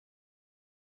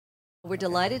We're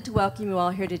delighted to welcome you all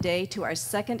here today to our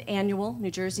second annual New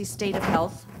Jersey State of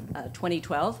Health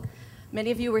 2012.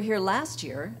 Many of you were here last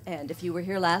year, and if you were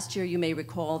here last year, you may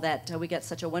recall that we got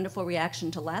such a wonderful reaction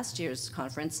to last year's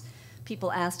conference.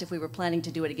 People asked if we were planning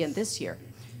to do it again this year.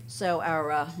 So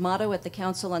our motto at the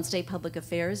Council on State Public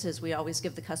Affairs is we always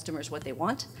give the customers what they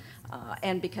want.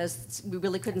 And because we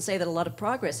really couldn't say that a lot of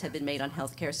progress had been made on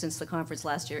healthcare since the conference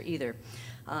last year either.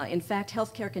 In fact,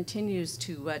 healthcare continues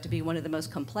to be one of the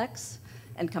most complex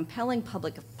and compelling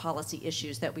public policy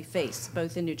issues that we face,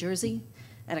 both in New Jersey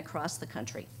and across the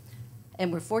country.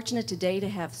 And we're fortunate today to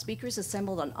have speakers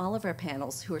assembled on all of our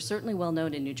panels who are certainly well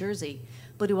known in New Jersey,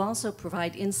 but who also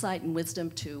provide insight and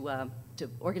wisdom to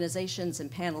organizations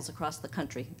and panels across the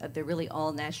country. They're really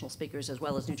all national speakers as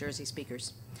well as New Jersey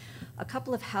speakers. A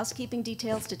couple of housekeeping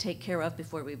details to take care of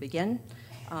before we begin.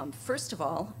 First of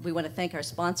all, we want to thank our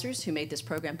sponsors who made this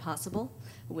program possible.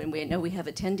 We know we have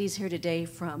attendees here today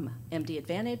from MD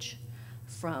Advantage,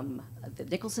 from the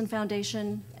Nicholson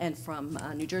Foundation, and from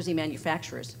New Jersey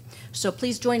manufacturers. So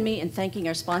please join me in thanking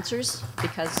our sponsors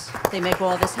because they make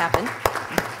all this happen.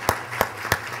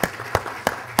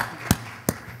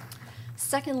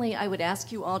 Secondly, I would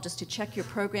ask you all just to check your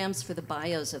programs for the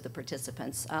bios of the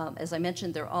participants. As I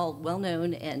mentioned, they're all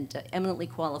well-known and eminently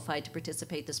qualified to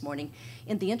participate this morning.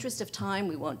 In the interest of time,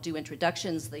 we won't do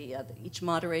introductions. Each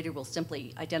moderator will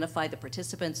simply identify the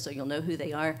participants so you'll know who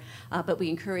they are, but we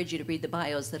encourage you to read the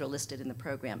bios that are listed in the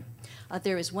program.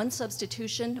 There is one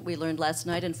substitution. We learned last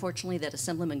night, unfortunately, that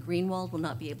Assemblyman Greenwald will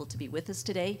not be able to be with us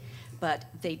today, but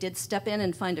they did step in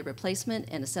and find a replacement,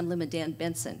 and Assemblyman Dan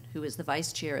Benson, who is the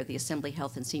Vice Chair of the Assembly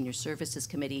Health and Senior Services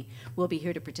Committee, will be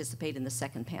here to participate in the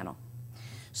second panel.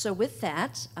 So with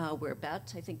that, I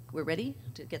think we're ready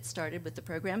to get started with the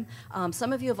program.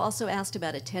 Some of you have also asked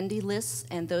about attendee lists,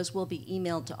 and those will be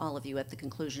emailed to all of you at the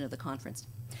conclusion of the conference.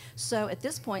 So at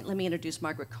this point, let me introduce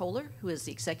Margaret Kohler, who is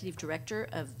the Executive Director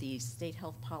of the State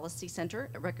Health Policy Center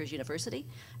at Rutgers University.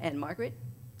 And Margaret,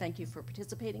 thank you for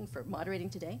participating, for moderating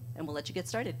today, and we'll let you get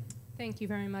started. Thank you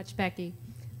very much, Becky.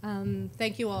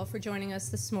 Thank you all for joining us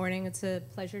this morning. It's a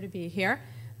pleasure to be here.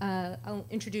 I'll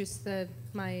introduce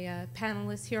my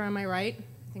panelists here on my right.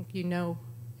 I think you know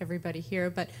everybody here,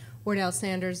 but Wardell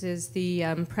Sanders is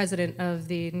the president of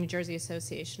the New Jersey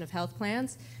Association of Health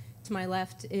Plans. To my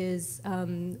left is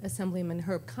Assemblyman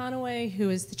Herb Conaway,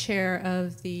 who is the chair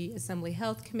of the Assembly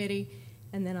Health Committee.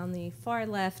 And then on the far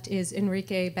left is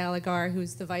Enrique Balagar,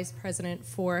 who's the vice president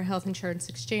for Health Insurance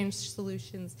Exchange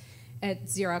Solutions at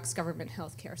Xerox Government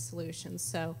Healthcare Solutions.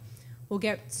 So we'll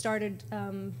get started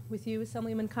with you,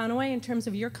 Assemblyman Conaway, in terms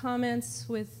of your comments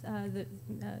with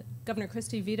Governor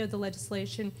Christie vetoed the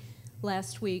legislation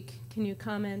last week. Can you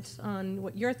comment on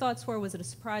what your thoughts were? Was it a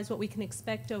surprise? What we can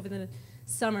expect over the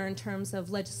summer in terms of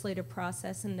legislative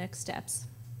process and next steps?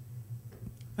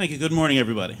 Thank you. Good morning,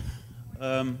 everybody.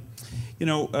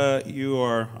 You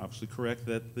are obviously correct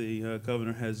that the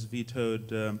governor has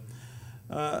vetoed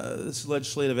this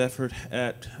legislative effort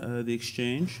at the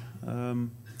exchange.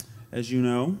 As you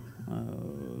know,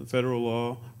 federal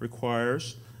law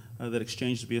requires that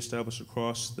exchanges be established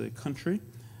across the country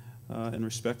in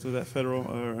respect of that federal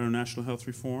or national health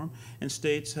reform. And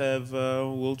states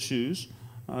will choose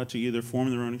to either form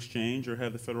their own exchange or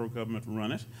have the federal government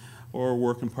run it, or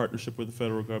work in partnership with the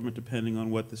federal government, depending on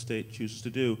what the state chooses to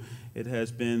do. It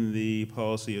has been the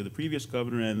policy of the previous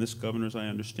governor and this governor, as I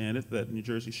understand it, that New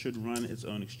Jersey should run its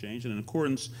own exchange. And in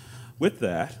accordance with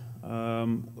that,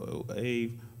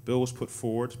 a bill was put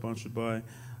forward, sponsored by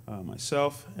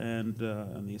myself and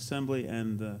the Assembly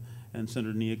and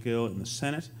Senator Nia Gill in the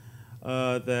Senate,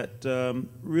 that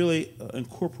really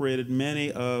incorporated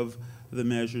many of the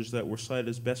measures that were cited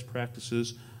as best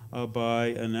practices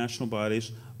by national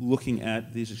bodies looking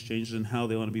at these exchanges and how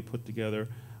they want to be put together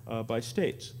by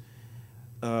states.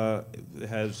 It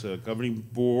has a governing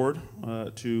board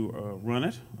to run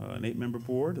it, an 8-member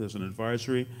board. There's an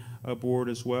advisory board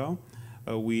as well.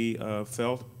 We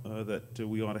felt that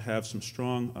we ought to have some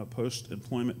strong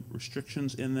post-employment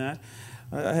restrictions in that.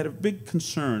 I had a big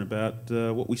concern about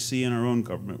what we see in our own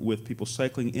government with people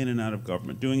cycling in and out of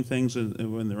government, doing things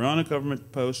when they're on a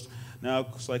government post, now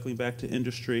cycling back to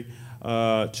industry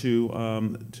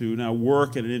to now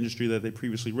work in an industry that they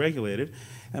previously regulated.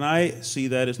 And I see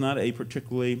that as not a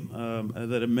particularly,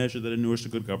 a measure that inures to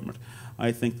good government.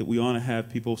 I think that we ought to have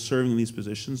people serving in these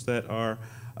positions that are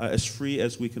as free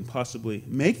as we can possibly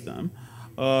make them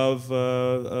of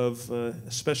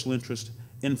special interest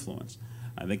influence.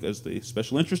 I think as the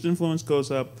special interest influence goes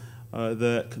up,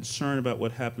 the concern about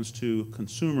what happens to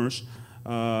consumers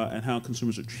and how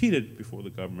consumers are treated before the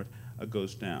government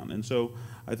goes down. And so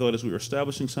I thought as we were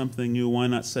establishing something new, why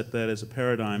not set that as a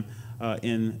paradigm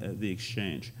in the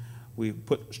exchange? We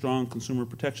put strong consumer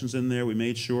protections in there. We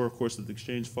made sure, of course, that the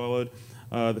exchange followed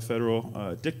the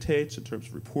federal dictates in terms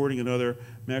of reporting and other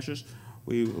measures.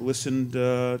 We listened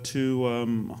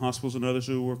to hospitals and others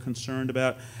who were concerned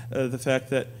about the fact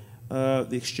that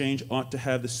the exchange ought to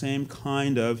have the same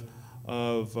kind of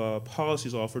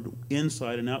policies offered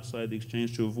inside and outside the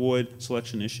exchange to avoid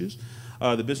selection issues.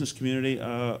 The business community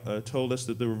told us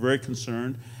that they were very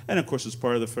concerned, and of course it's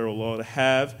part of the federal law, to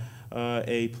have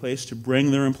a place to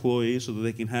bring their employees so that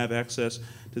they can have access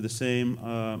to the same,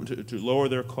 to lower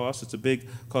their costs. It's a big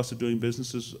cost of doing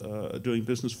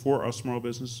business for our small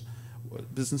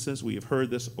businesses. We have heard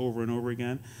this over and over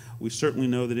again. We certainly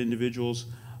know that individuals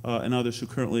and others who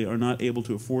currently are not able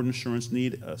to afford insurance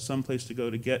need some place to go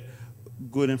to get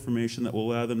good information that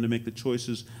will allow them to make the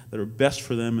choices that are best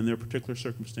for them in their particular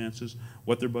circumstances,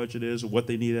 what their budget is, or what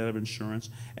they need out of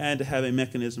insurance, and to have a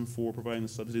mechanism for providing the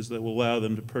subsidies that will allow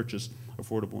them to purchase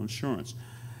affordable insurance.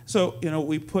 So, you know,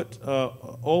 we put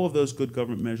all of those good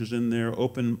government measures in there,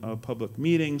 open public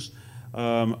meetings,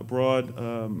 broad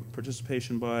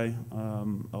participation by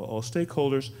all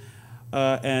stakeholders,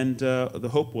 and the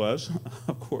hope was,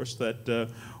 of course, that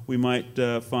we might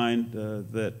find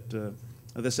that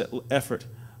this effort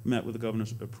met with the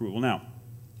governor's approval. Now,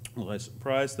 was I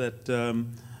surprised that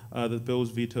the bill was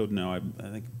vetoed? No, I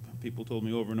think people told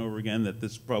me over and over again that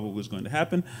this probably was going to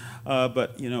happen.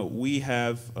 But you know, we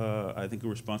have, I think, a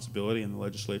responsibility in the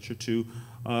legislature to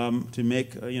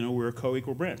make, you know, we're a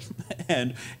co-equal branch,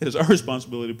 and it is our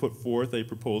responsibility to put forth a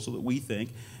proposal that we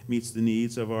think meets the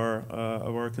needs of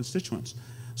our constituents.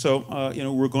 So, you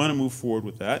know, we're going to move forward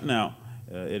with that. Now,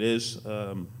 it is.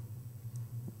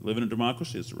 Live in a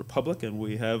democracy. It's a republic, and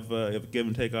we have a give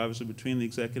and take, obviously, between the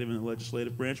executive and the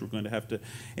legislative branch. We're going to have to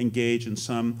engage in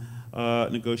some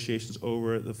negotiations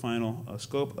over the final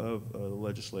scope of the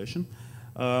legislation.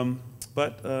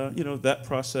 But you know, that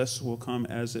process will come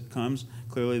as it comes.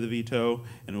 Clearly, the veto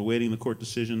and awaiting the court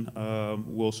decision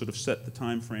will sort of set the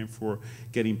time frame for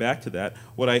getting back to that.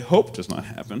 What I hope does not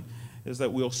happen is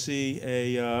that we'll see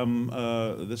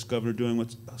this governor doing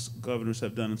what governors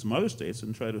have done in some other states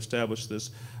and try to establish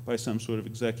this by some sort of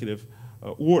executive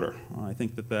order. I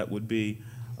think that that would be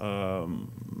a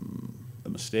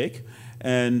mistake,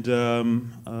 and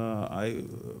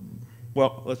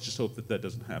well, let's just hope that that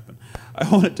doesn't happen. I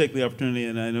want to take the opportunity,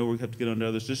 and I know we have to get on to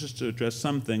others, just to address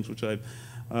some things which I've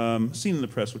seen in the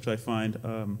press which I find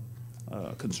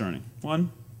concerning.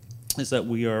 One is that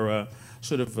we are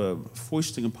sort of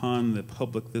foisting upon the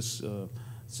public this,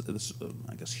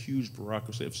 I guess, huge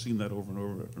bureaucracy. I've seen that over and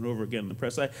over and over again in the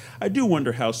press. I do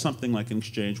wonder how something like an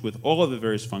exchange, with all of the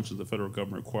various functions the federal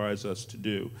government requires us to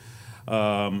do,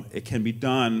 it can be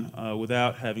done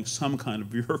without having some kind of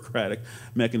bureaucratic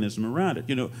mechanism around it.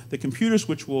 You know, the computers,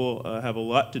 which will have a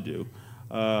lot to do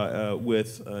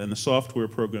with, and the software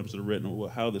programs that are written,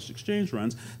 how this exchange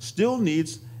runs, still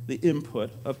needs the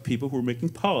input of people who are making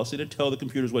policy to tell the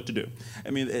computers what to do. I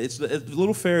mean, the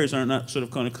little fairies are not sort of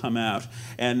going to come out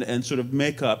and sort of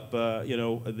make up, you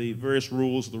know, the various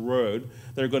rules of the road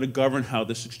that are going to govern how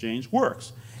this exchange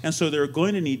works. And so there are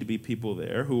going to need to be people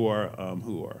there who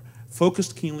are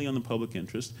focused keenly on the public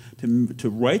interest to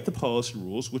write the policy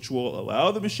rules, which will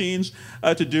allow the machines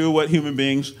to do what human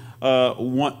beings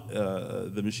want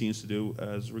the machines to do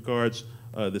as regards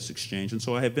this exchange. And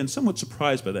so I have been somewhat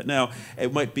surprised by that. Now,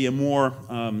 it might be a more,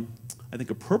 I think,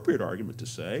 appropriate argument to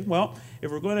say, well, if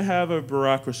we're going to have a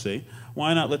bureaucracy,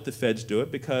 why not let the feds do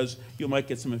it? Because you might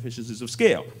get some efficiencies of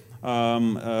scale.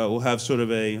 We'll have sort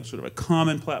of a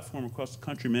common platform across the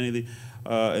country. Many of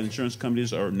the insurance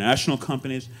companies are national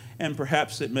companies, and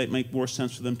perhaps it might make more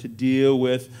sense for them to deal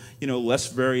with, you know, less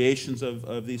variations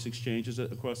of these exchanges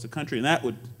across the country. And that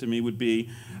would, to me, would be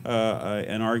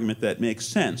an argument that makes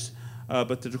sense.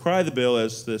 But to decry the bill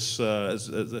as this, as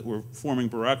that we're forming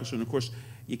bureaucracy, and of course,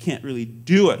 you can't really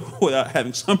do it without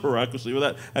having some bureaucracy,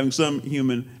 without having some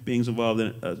human beings involved in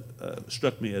it,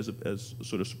 struck me as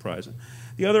sort of surprising.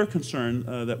 The other concern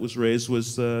that was raised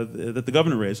was, that the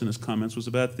governor raised in his comments, was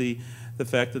about the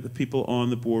fact that the people on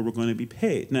the board were going to be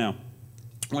paid. Now,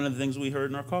 one of the things we heard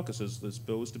in our caucus as this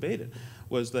bill was debated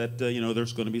was that you know,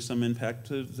 there's going to be some impact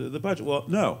to the budget. Well,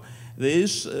 no.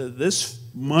 This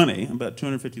money, about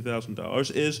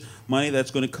 $250,000, is money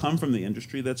that's going to come from the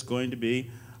industry that's going to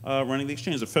be running the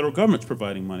exchange. The federal government's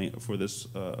providing money for this,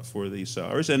 for these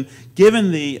salaries, and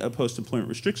given the post-employment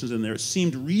restrictions in there, it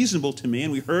seemed reasonable to me,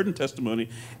 and we heard in testimony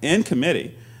in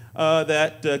committee,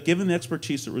 that given the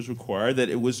expertise that was required, that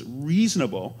it was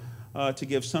reasonable to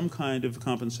give some kind of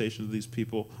compensation to these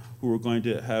people who are going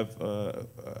to have a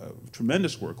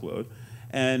tremendous workload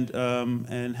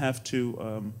and have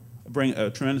to bring a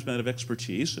tremendous amount of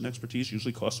expertise, and expertise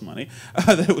usually costs money,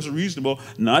 that it was reasonable,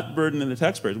 not burdening the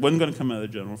taxpayers. It wasn't going to come out of the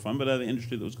general fund, but out of the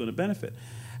industry that was going to benefit.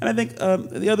 And I think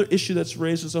the other issue that's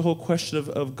raised is the whole question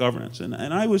of governance. And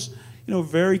I was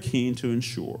very keen to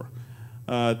ensure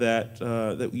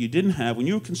that you didn't have, when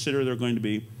you consider there are going to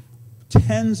be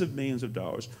tens of millions of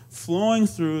dollars flowing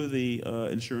through the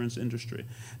insurance industry,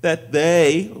 that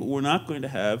they were not going to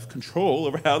have control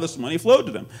over how this money flowed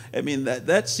to them. I mean,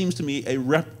 that seems to me a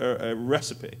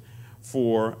recipe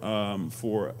for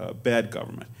bad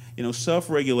government.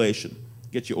 Self-regulation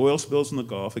gets you oil spills in the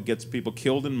Gulf, it gets people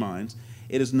killed in mines.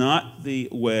 It is not the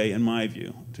way, in my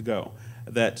view, to go.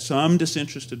 That some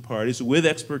disinterested parties with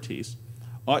expertise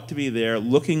ought to be there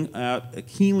looking out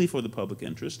keenly for the public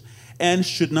interest and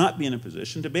should not be in a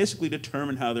position to basically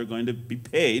determine how they're going to be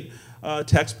paid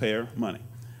taxpayer money.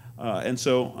 And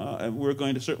so we're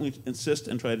going to certainly insist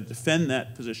and try to defend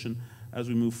that position as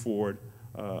we move forward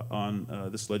on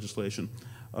this legislation.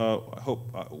 I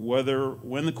hope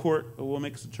when the court will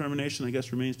make its determination, I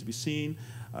guess, remains to be seen.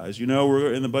 As you know,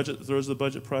 we're in the throes of the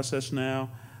budget process now.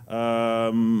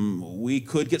 We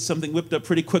could get something whipped up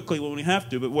pretty quickly when we have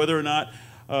to, but whether or not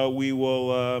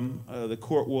the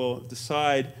court will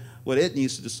decide what it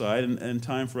needs to decide, and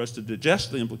time for us to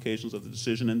digest the implications of the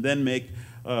decision and then make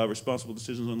responsible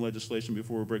decisions on legislation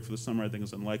before we break for the summer, I think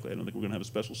is unlikely. I don't think we're going to have a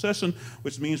special session,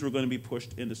 which means we're going to be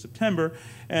pushed into September.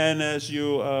 And as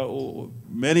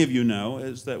many of you know,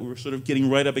 is that we're sort of getting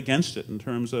right up against it in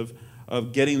terms of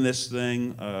getting this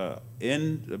thing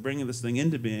bringing this thing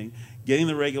into being, getting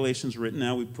the regulations written.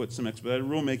 Now we've put some expedited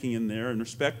rulemaking in there in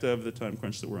respect of the time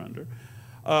crunch that we're under,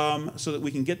 so that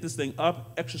we can get this thing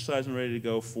up, exercised, and ready to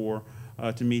go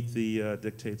to meet the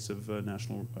dictates of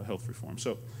national health reform.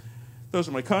 So those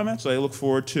are my comments. I look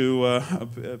forward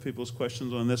to people's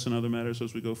questions on this and other matters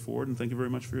as we go forward, and thank you very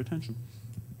much for your attention.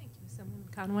 Thank you, Assemblyman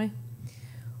Conway.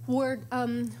 Ward,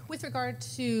 with regard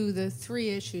to the three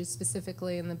issues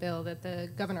specifically in the bill that the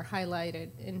governor highlighted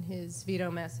in his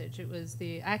veto message, it was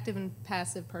the active and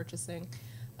passive purchasing,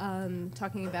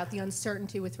 talking about the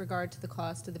uncertainty with regard to the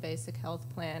cost of the basic health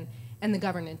plan, and the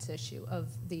governance issue of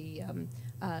the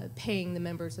paying the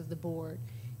members of the board.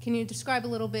 Can you describe a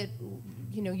little bit,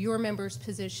 your members'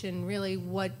 position, really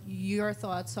what your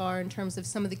thoughts are in terms of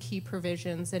some of the key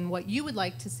provisions and what you would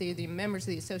like to see, the members of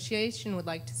the association would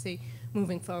like to see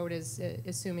moving forward, as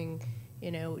assuming,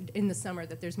 in the summer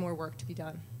that there's more work to be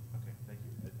done? Okay, thank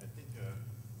you. I think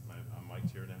I'm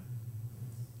mic'd here now.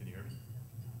 Can you hear me?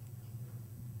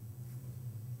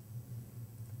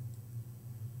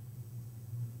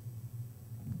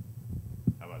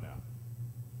 How about now?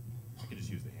 I can just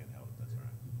use the handheld if that's all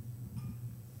right.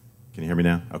 Can you hear me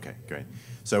now? Okay, great.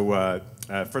 So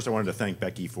first I wanted to thank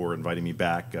Becky for inviting me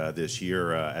back this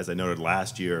year. As I noted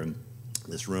last year,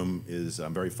 this room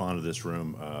I'm very fond of this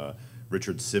room.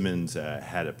 Richard Simmons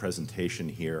had a presentation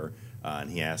here, and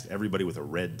he asked everybody with a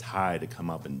red tie to come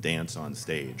up and dance on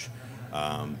stage.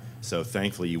 So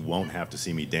thankfully you won't have to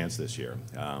see me dance this year.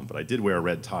 But I did wear a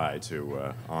red tie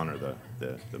to honor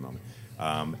the moment.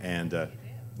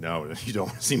 No, you don't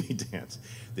want to see me dance.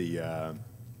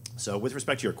 So with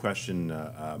respect to your question,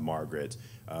 Margaret,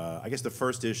 I guess the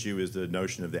first issue is the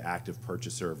notion of the active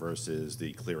purchaser versus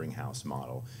the clearinghouse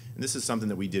model. And this is something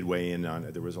that we did weigh in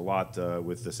on. There was a lot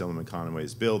with the Assemblyman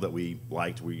Conway's bill that we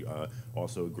liked. We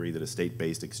also agree that a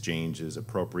state-based exchange is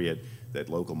appropriate, that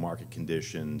local market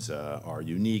conditions are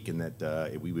unique, and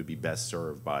that we would be best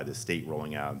served by the state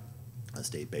rolling out a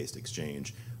state-based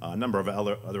exchange. A number of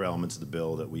other elements of the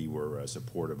bill that we were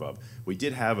supportive of. We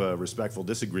did have a respectful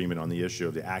disagreement on the issue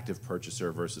of the active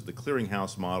purchaser versus the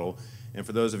clearinghouse model. And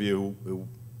for those of you who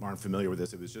aren't familiar with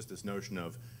this, it was just this notion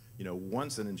of,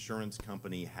 once an insurance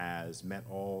company has met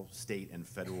all state and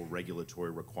federal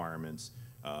regulatory requirements,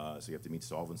 so you have to meet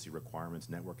solvency requirements,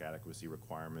 network adequacy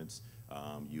requirements,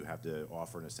 you have to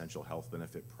offer an essential health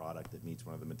benefit product that meets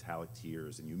one of the metallic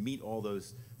tiers, and you meet all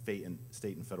those state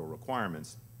and federal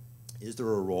requirements. Is there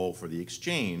a role for the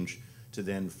exchange to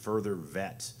then further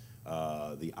vet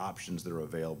the options that are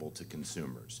available to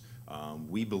consumers?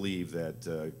 We believe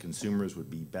that consumers would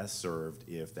be best served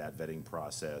if that vetting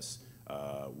process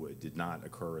did not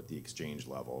occur at the exchange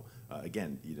level.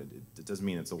 Again, it doesn't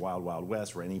mean it's the wild, wild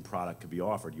west where any product could be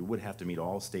offered. You would have to meet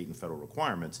all state and federal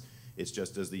requirements. It's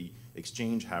just, does the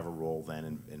exchange have a role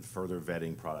then in further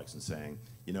vetting products and saying,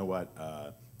 you know what,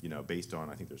 you know, based on,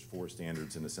 I think there's 4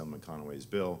 standards in Assemblyman Conaway's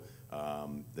bill,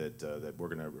 that we're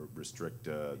going to restrict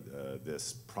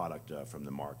this product from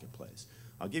the marketplace.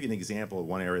 I'll give you an example of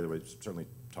one area that we've certainly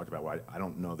talked about where I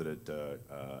don't know that it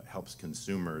helps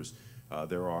consumers.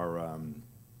 There are,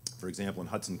 for example, in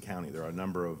Hudson County, there are a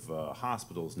number of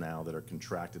hospitals now that are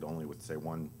contracted only with, say,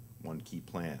 one key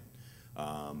plan.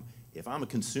 If I'm a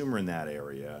consumer in that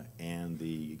area and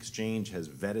the exchange has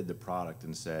vetted the product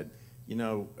and said, you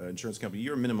know, insurance company,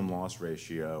 your minimum loss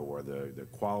ratio or the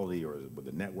quality or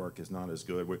the network is not as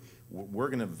good, we're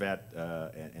going to vet,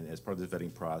 and as part of this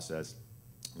vetting process,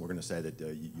 we're going to say that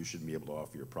you shouldn't be able to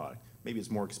offer your product. Maybe it's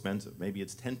more expensive. Maybe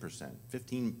it's 10%,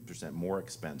 15% more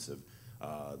expensive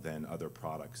than other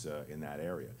products in that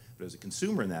area. But as a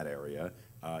consumer in that area,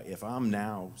 if I'm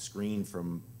now screened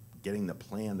from getting the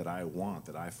plan that I want,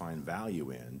 that I find value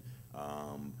in,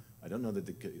 I don't know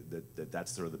that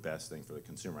that's sort of the best thing for the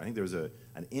consumer. I think there's an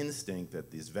instinct that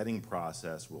this vetting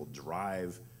process will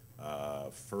drive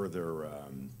further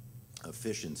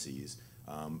efficiencies.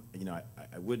 You know,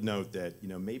 I would note that, you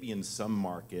know, maybe in some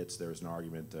markets there's an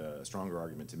argument, a stronger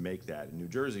argument to make that. In New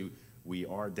Jersey, we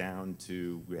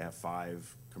have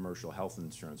 5 commercial health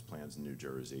insurance plans in New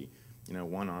Jersey. You know,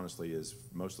 one honestly is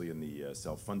mostly in the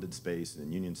self-funded space and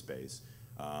in union space.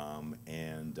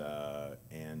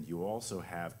 And you also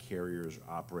have carriers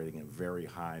operating at very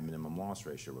high minimum loss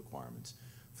ratio requirements.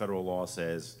 Federal law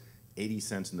says 80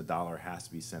 cents in the dollar has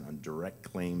to be sent on direct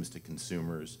claims to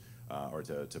consumers or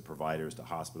to providers, to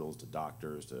hospitals, to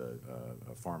doctors, to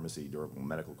pharmacy, durable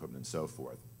medical equipment, and so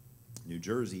forth. New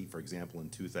Jersey, for example, in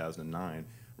 2009,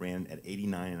 ran at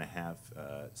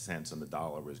 89.5 cents on the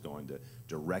dollar was going to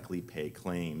directly pay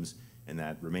claims, and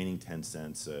that remaining 10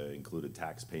 cents included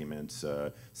tax payments,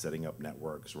 setting up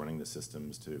networks, running the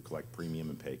systems to collect premium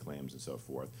and pay claims and so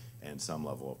forth, and some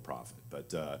level of profit.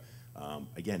 But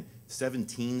again,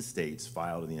 17 states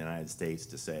filed in the United States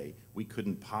to say we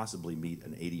couldn't possibly meet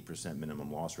an 80%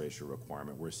 minimum loss ratio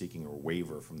requirement. We're seeking a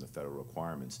waiver from the federal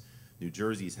requirements. New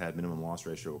Jersey's had minimum loss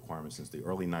ratio requirements since the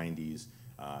early 90s,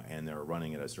 and they're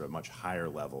running at a sort of much higher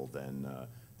level than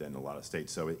a lot of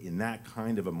states. So in that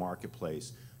kind of a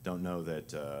marketplace, don't know that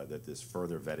that this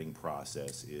further vetting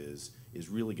process is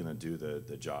really going to do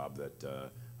the job that,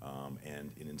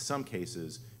 and in some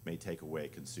cases may take away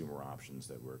consumer options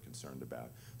that we're concerned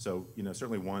about. So, you know,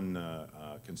 certainly one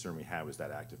concern we have is that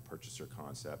active purchaser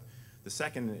concept. The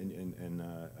second,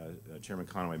 and Chairman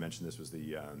Conaway mentioned this, was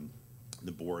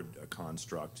the board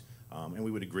construct. And we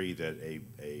would agree that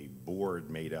a board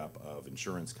made up of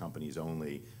insurance companies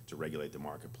only to regulate the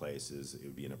marketplace it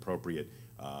would be inappropriate.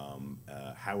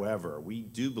 However, we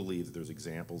do believe that there's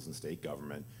examples in state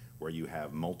government where you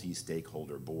have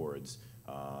multi-stakeholder boards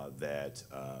that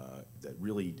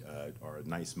really are a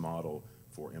nice model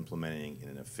for implementing in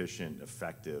an efficient,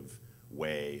 effective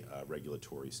way a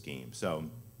regulatory scheme. So,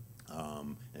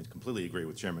 and completely agree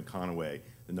with Chairman Conaway,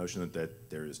 the notion that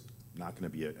there is not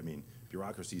going to be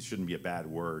bureaucracy shouldn't be a bad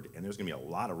word, and there's going to be a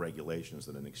lot of regulations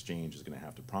that an exchange is going to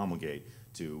have to promulgate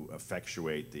to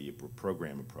effectuate the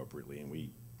program appropriately, and we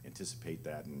anticipate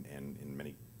that, and in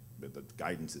many, the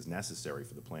guidance is necessary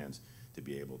for the plans to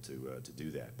be able to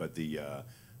do that. But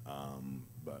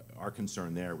but our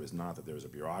concern there was not that there was a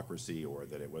bureaucracy or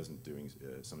that it wasn't doing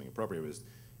something appropriate.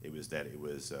 It was that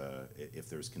if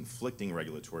there's conflicting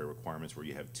regulatory requirements where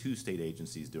you have 2 state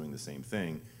agencies doing the same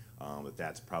thing,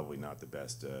 that's probably not the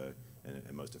best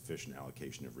and most efficient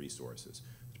allocation of resources.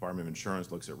 The Department of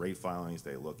Insurance looks at rate filings,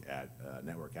 they look at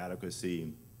network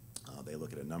adequacy, they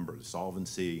look at a number of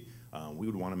solvency. We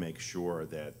would want to make sure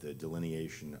that the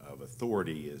delineation of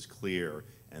authority is clear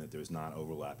and that there's not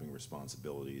overlapping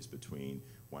responsibilities between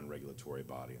one regulatory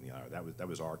body and the other. That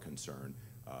was our concern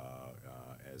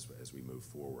as we move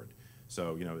forward.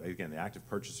 So, you know, again, the active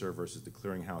purchaser versus the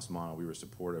clearinghouse model, we were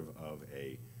supportive of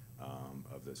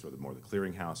the sort of more the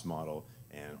clearinghouse model,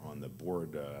 and on the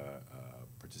board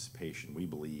participation, we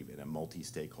believe in a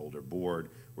multi-stakeholder board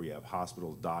where you have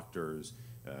hospitals, doctors,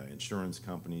 insurance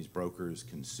companies, brokers,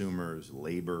 consumers,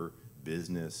 labor,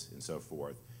 business, and so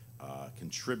forth,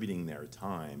 contributing their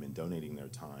time and donating their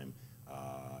time.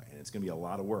 And it's going to be a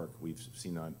lot of work. We've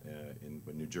seen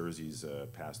when New Jersey's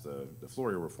passed the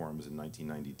FLORIA reforms in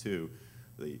 1992,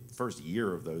 the first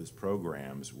year of those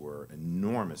programs were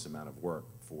enormous amount of work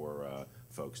for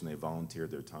folks, and they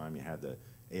volunteered their time. You had the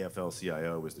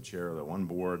AFL-CIO was the chair of the one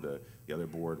board. The other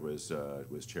board was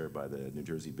chaired by the New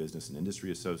Jersey Business and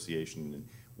Industry Association. And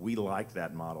we liked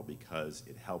that model because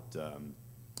it helped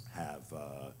have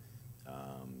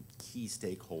key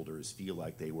stakeholders feel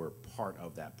like they were part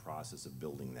of that process of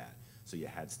building that. So you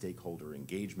had stakeholder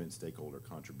engagement, stakeholder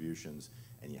contributions,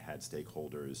 and you had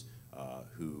stakeholders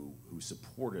who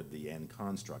supported the end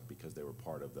construct because they were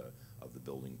part of the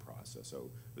building process. So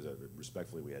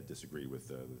respectfully, we had disagreed with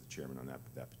the chairman on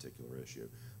that particular issue.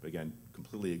 But again,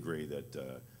 completely agree that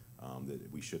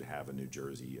that we should have a New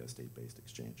Jersey state-based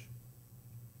exchange.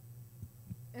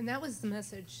 And that was the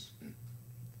message.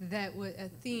 That was a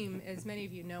theme, as many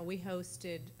of you know. We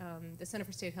hosted, the Center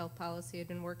for State Health Policy had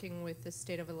been working with the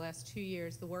state over the last 2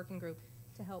 years, the working group,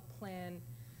 to help plan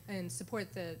and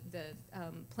support the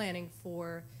planning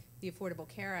for the Affordable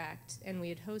Care Act. And we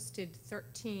had hosted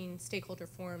 13 stakeholder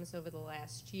forums over the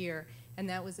last year, and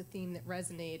that was a theme that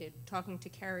resonated, talking to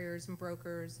carriers and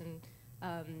brokers and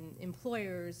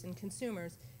employers and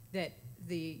consumers, that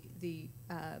the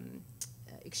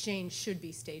exchange should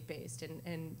be state-based,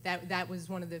 and that was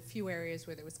one of the few areas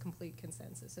where there was complete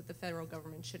consensus that the federal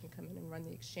government shouldn't come in and run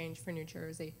the exchange for New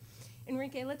Jersey.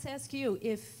 Enrique, let's ask you,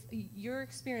 if your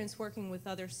experience working with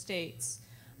other states,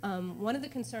 one of the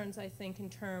concerns, I think, in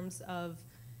terms of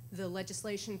the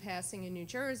legislation passing in New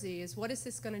Jersey is, what is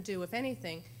this going to do, if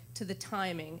anything, to the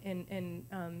timing?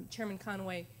 And Chairman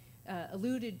Conway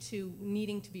alluded to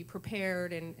needing to be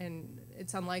prepared, and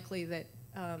it's unlikely that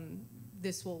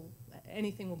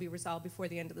anything will be resolved before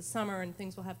the end of the summer, and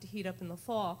things will have to heat up in the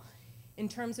fall. In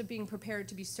terms of being prepared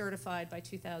to be certified by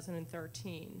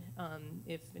 2013,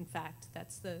 if in fact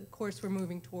that's the course we're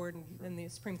moving toward, and the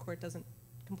Supreme Court doesn't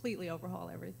completely overhaul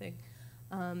everything.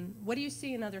 What do you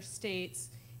see in other states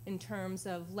in terms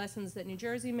of lessons that New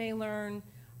Jersey may learn?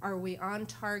 Are we on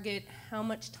target? How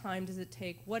much time does it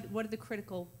take? What are the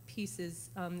critical pieces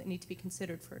that need to be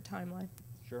considered for a timeline?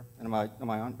 Sure. And am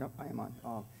I on? Yep, I am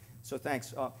on. So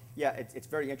thanks. Yeah, it's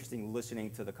very interesting listening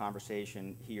to the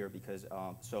conversation here, because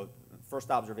so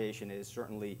first observation is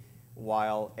certainly,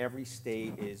 while every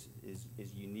state is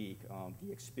unique,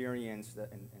 the experience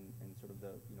and sort of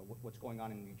the what's going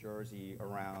on in New Jersey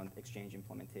around exchange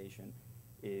implementation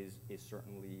is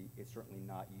certainly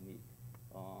not unique.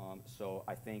 So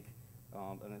I think,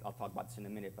 and I'll talk about this in a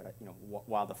minute, but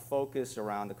while the focus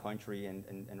around the country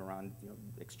and around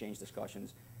exchange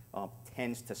discussions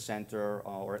tends to center,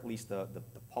 or at least the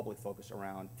public focus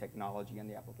around technology and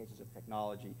the applications of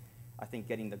technology, I think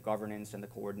getting the governance and the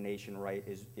coordination right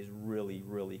is really,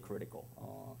 really critical.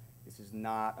 This is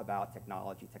not about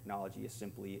technology. Technology is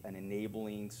simply an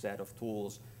enabling set of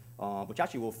tools, which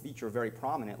actually will feature very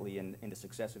prominently in the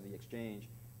success of the exchange,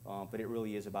 but it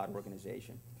really is about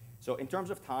organization. So in terms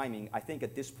of timing, I think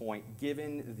at this point,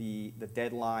 given the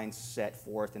deadlines set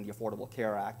forth in the Affordable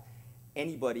Care Act,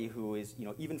 anybody who is,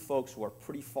 even folks who are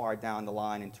pretty far down the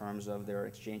line in terms of their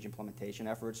exchange implementation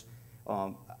efforts,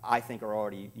 I think are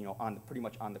already, pretty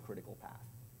much on the critical path.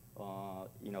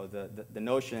 The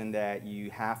notion that you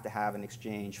have to have an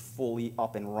exchange fully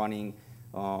up and running,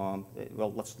 well,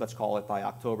 let's call it by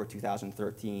October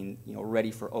 2013,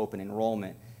 ready for open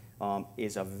enrollment,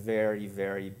 is a very,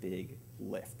 very big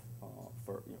lift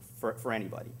for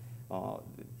anybody.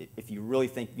 If you really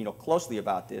think, closely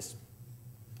about this,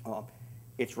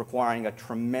 it's requiring a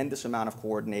tremendous amount of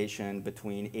coordination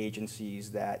between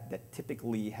agencies that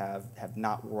typically have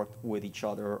not worked with each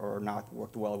other or not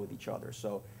worked well with each other.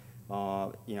 So,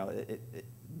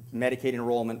 Medicaid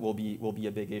enrollment will be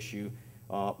a big issue.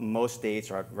 Most states,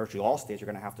 or virtually all states, are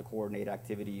going to have to coordinate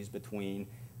activities between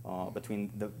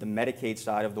the Medicaid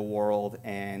side of the world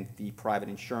and the private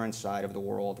insurance side of the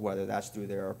world, whether that's through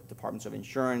their departments of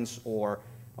insurance or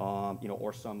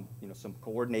or some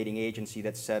coordinating agency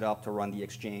that's set up to run the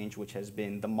exchange, which has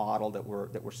been the model that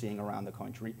we're seeing around the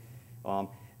country.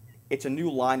 It's a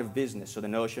new line of business, so the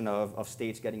notion of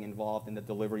states getting involved in the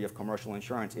delivery of commercial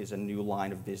insurance is a new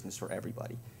line of business for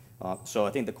everybody. So I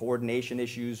think the coordination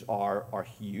issues are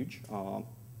huge,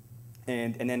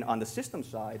 and then on the system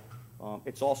side,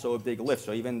 it's also a big lift.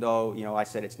 So even though I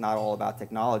said it's not all about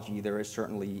technology, there is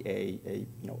certainly a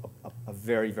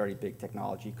very, very big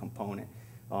technology component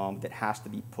that has to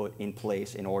be put in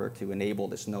place in order to enable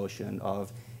this notion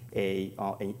of a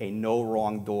no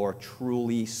wrong door,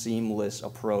 truly seamless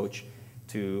approach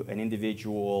to an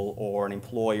individual or an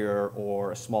employer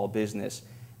or a small business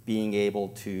being able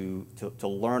to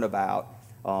learn about,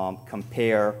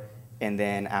 compare, and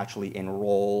then actually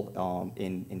enroll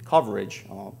in coverage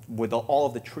with all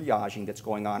of the triaging that's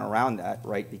going on around that,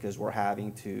 right? Because we're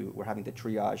having to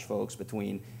triage folks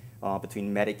between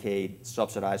Medicaid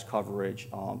subsidized coverage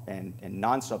and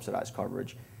non-subsidized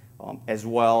coverage, as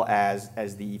well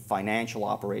as the financial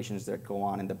operations that go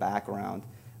on in the background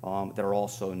that are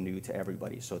also new to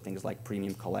everybody. So things like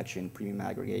premium collection, premium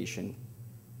aggregation,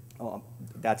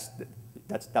 that's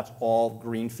all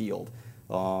greenfield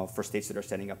for states that are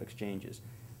setting up exchanges.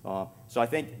 So I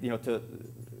think, you know,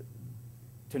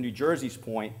 to New Jersey's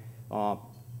point,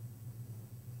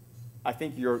 I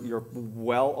think you're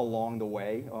well along the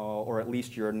way, or at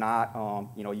least you're not,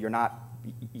 you know, you're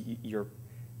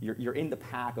in the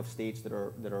pack of states that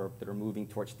are moving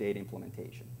towards state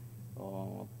implementation.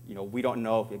 You know, we don't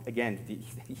know. Again,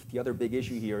 the other big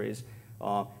issue here is,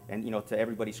 and you know, to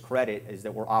everybody's credit, is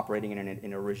that we're operating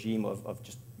in a regime of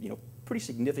just, you know, pretty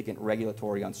significant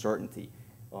regulatory uncertainty.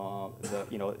 The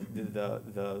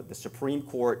Supreme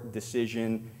Court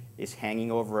decision is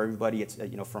hanging over everybody. It's,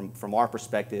 you know, from our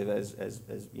perspective as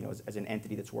you know, as an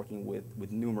entity that's working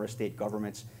with numerous state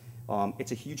governments,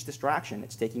 it's a huge distraction.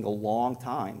 It's taking a long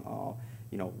time.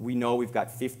 You know, we know we've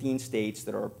got 15 states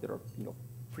that are you know,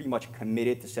 pretty much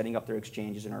committed to setting up their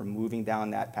exchanges and are moving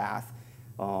down that path.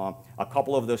 A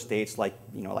couple of those states, like,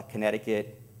 you know, like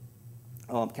Connecticut,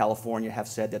 California, have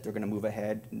said that they're going to move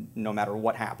ahead no matter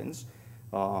what happens.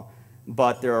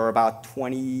 But there are about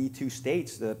 22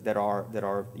 states that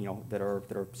are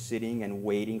sitting and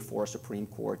waiting for a Supreme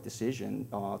Court decision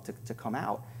to come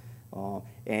out.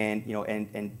 And you know,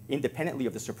 and independently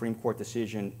of the Supreme Court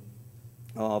decision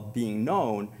being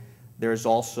known, there's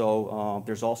also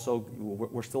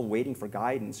we're still waiting for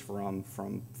guidance from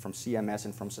CMS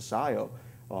and from CSIO,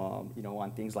 you know,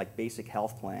 on things like basic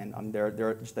health plan. There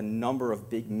are just a number of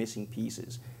big missing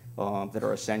pieces that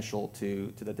are essential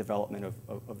to the development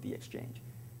of the exchange.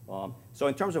 So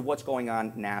in terms of what's going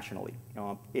on nationally,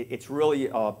 it's really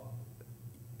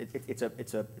it's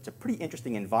a pretty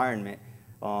interesting environment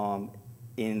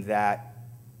in that,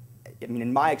 I mean,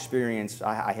 in my experience,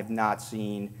 I have not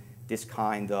seen this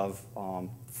kind of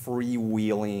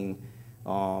freewheeling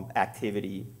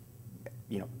activity,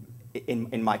 you know,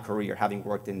 in my career, having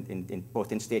worked in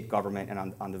both in state government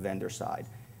and on the vendor side.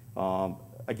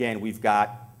 Again, we've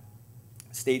got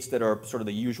states that are sort of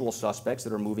the usual suspects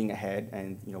that are moving ahead,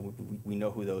 and you know, we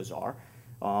know who those are.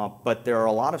 But there are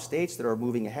a lot of states that are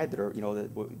moving ahead that are, you know,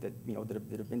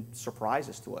 that have been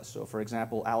surprises to us. So, for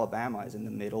example, Alabama is in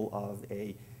the middle of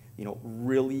a, you know,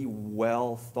 really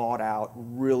well thought out,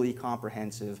 really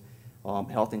comprehensive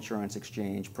health insurance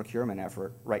exchange procurement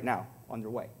effort right now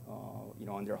underway. You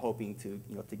know, and they're hoping to,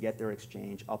 you know, to get their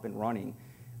exchange up and running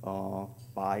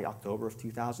by October of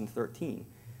 2013.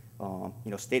 You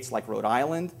know, states like Rhode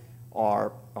Island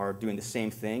are doing the same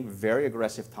thing, very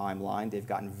aggressive timeline. They've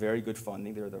gotten very good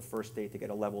funding. They're the first state to get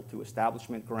a level 2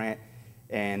 establishment grant,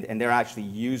 and they're actually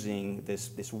using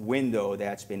this window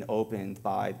that's been opened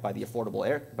by the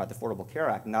Affordable Care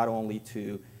Act, not only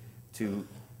to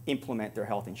implement their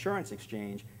health insurance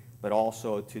exchange, but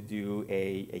also to do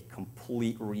a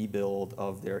complete rebuild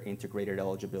of their integrated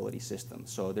eligibility system.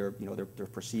 So they're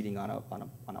proceeding on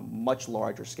a much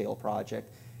larger scale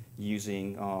project,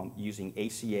 using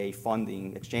ACA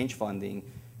funding, exchange funding,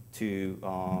 to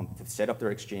set up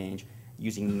their exchange,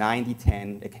 using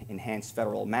 90/10 enhanced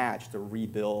federal match to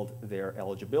rebuild their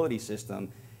eligibility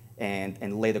system,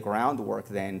 and lay the groundwork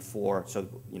then for, so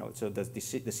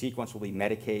the sequence will be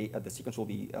Medicaid, the sequence will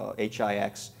be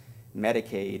HIX,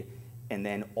 Medicaid, and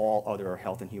then all other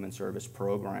health and human service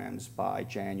programs by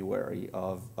January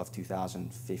of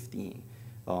 2015.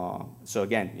 So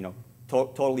again, you know,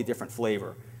 totally different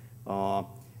flavor.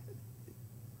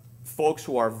 Folks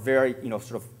who are very, you know,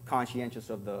 sort of conscientious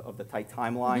of the tight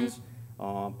timelines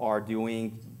are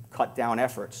doing cut down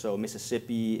efforts. So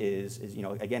Mississippi is, you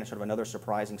know, again, sort of another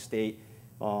surprising state,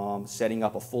 setting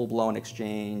up a full-blown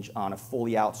exchange on a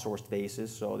fully outsourced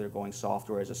basis. So they're going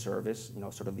software as a service, you know,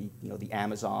 sort of the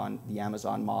Amazon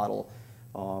model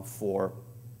for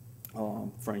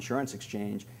insurance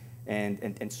exchange,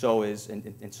 and so is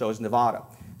Nevada.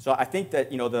 So I think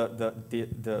that, you know, the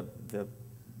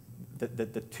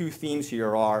two themes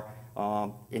here are,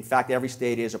 in fact, every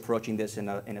state is approaching this in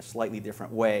a slightly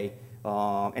different way,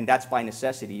 and that's by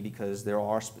necessity, because there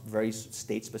are very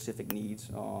state-specific needs.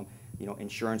 You know,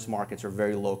 insurance markets are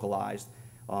very localized.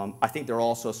 I think there are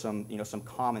also some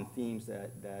common themes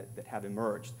that have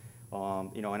emerged.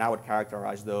 You know, and I would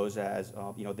characterize those as,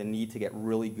 you know, the need to get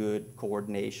really good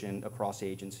coordination across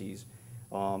agencies,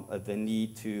 the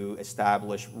need to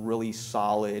establish really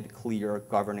solid, clear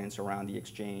governance around the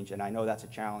exchange. And I know that's a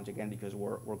challenge, again, because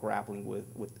we're grappling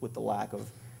with the lack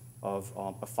of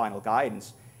final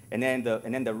guidance. And then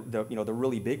the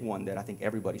really big one that I think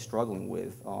everybody's struggling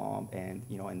with, and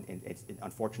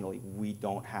unfortunately we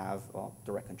don't have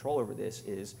direct control over this,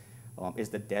 is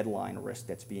the deadline risk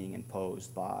that's being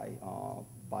imposed by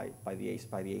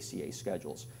the ACA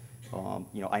schedules.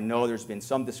 You know, I know there's been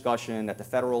some discussion at the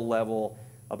federal level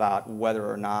about whether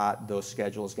or not those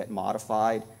schedules get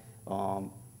modified.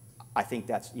 I think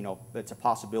that's, you know, it's a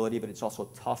possibility, but it's also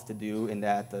tough to do in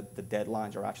that the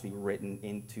deadlines are actually written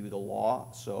into the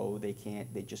law, so they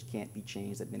just can't be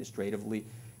changed administratively.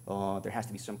 There has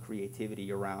to be some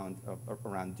creativity around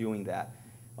doing that.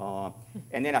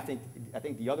 And then I think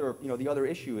the other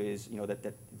issue is, you know,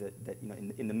 that you know,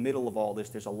 in the middle of all this,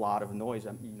 there's a lot of noise.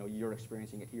 You know, you're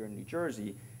experiencing it here in New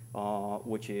Jersey,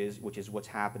 which is what's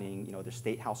happening. You know, there's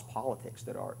state house politics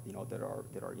that are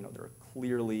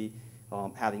clearly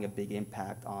having a big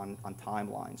impact on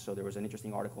timelines. So there was an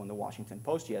interesting article in the Washington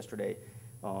Post yesterday.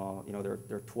 You know, there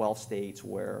are 12 states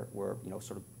where you know,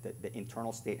 sort of the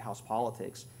internal state house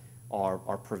politics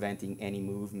are preventing any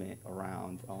movement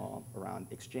around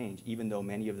exchange, even though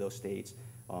many of those states,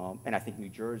 and I think New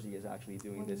Jersey is actually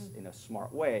doing this in a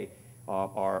smart way,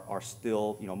 are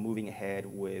still, you know, moving ahead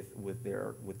with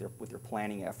their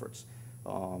planning efforts.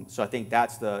 So I think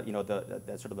that's the, you know,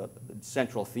 the sort of the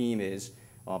central theme is,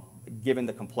 given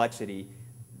the complexity,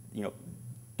 you know,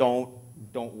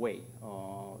 don't wait.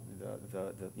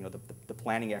 You know, the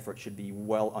planning effort should be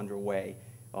well underway.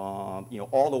 You know,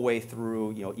 all the way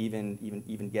through, you know,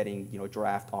 even getting, you know,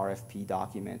 draft RFP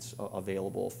documents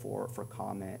available for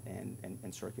comment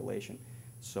and circulation.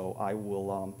 So I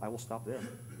will stop there.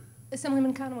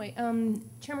 Assemblyman Conaway,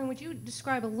 Chairman, would you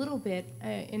describe a little bit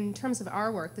in terms of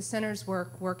our work, the center's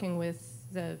work, working with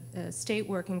the state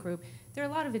working group? There are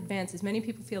a lot of advances. Many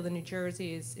people feel that New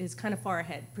Jersey is kind of far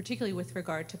ahead, particularly with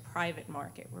regard to private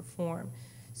market reform.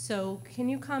 So can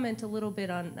you comment a little bit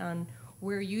on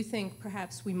where you think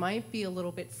perhaps we might be a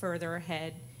little bit further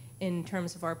ahead in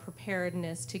terms of our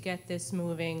preparedness to get this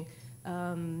moving,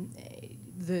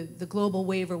 the global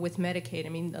waiver with Medicaid? I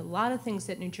mean, a lot of things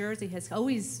that New Jersey has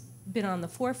always been on the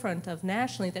forefront of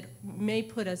nationally that may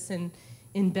put us in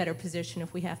better position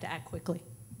if we have to act quickly.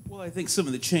 Well, I think some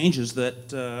of the changes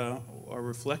that are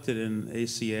reflected in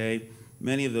ACA,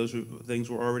 many of those things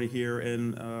were already here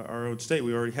in our own state.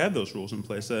 We already had those rules in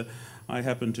place. I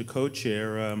happen to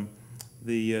co-chair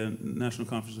the National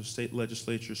Conference of State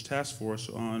Legislatures Task Force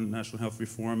on National Health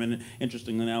Reform, and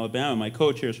interestingly in Alabama, my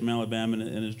co-chair is from Alabama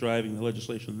and is driving the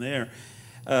legislation there.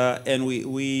 And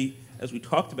we, as we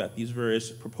talked about these various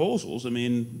proposals, I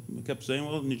mean, we kept saying,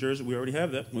 well, New Jersey, we already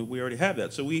have that. We already have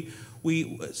that. So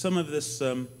some of this,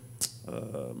 I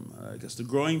guess the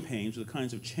growing pains, the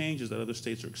kinds of changes that other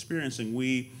states are experiencing,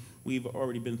 we've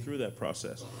already been through that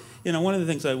process. You know, one of the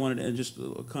things I wanted, and just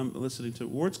listening to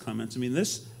Ward's comments, I mean,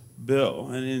 this bill,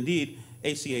 and indeed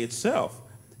ACA itself,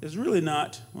 is really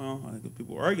not, well, I think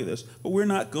people argue this, but we're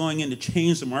not going in to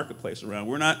change the marketplace around.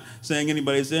 We're not saying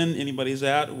anybody's in, anybody's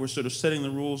out. We're sort of setting the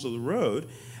rules of the road.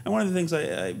 And one of the things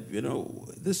you know,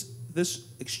 this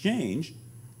exchange,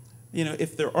 you know,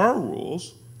 if there are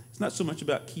rules, it's not so much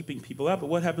about keeping people out, but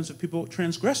what happens if people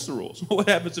transgress the rules? What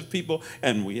happens if people,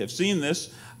 and we have seen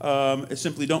this,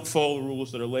 simply don't follow the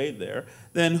rules that are laid there?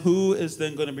 Then who is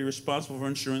then going to be responsible for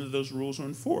ensuring that those rules are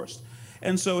enforced?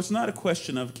 And so it's not a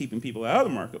question of keeping people out of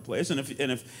the marketplace. And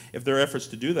if there are efforts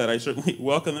to do that, I certainly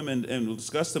welcome them and we'll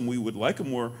discuss them. We would like a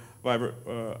more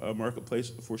vibrant marketplace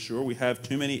for sure. We have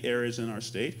too many areas in our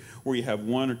state where you have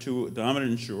one or two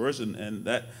dominant insurers, and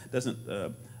that doesn't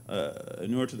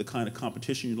inure to the kind of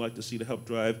competition you'd like to see to help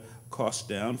drive costs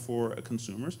down for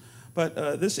consumers. But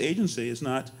this agency is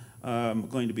not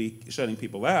going to be shutting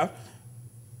people out.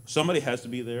 Somebody has to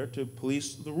be there to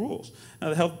police the rules.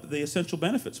 Now, the essential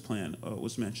benefits plan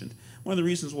was mentioned. One of the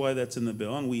reasons why that's in the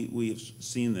bill, and we've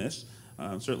seen this,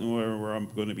 certainly where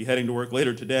I'm going to be heading to work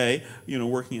later today, you know,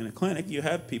 working in a clinic, you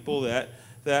have people that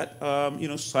you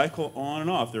know, cycle on and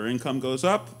off. Their income goes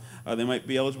up. They might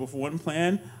be eligible for one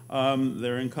plan.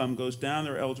 Their income goes down.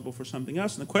 They're eligible for something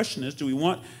else. And the question is, do we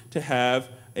want to have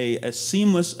a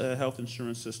seamless health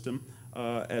insurance system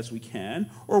as we can,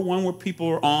 or one where people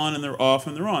are on and they're off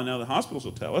and they're on? Now, the hospitals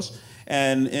will tell us,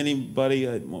 and anybody,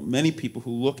 well, many people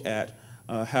who look at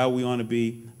how we want to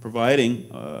be providing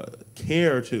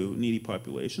care to needy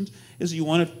populations, is you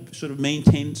want to sort of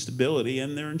maintain stability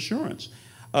in their insurance.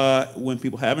 When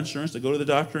people have insurance, they go to the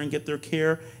doctor and get their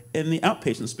care in the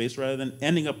outpatient space rather than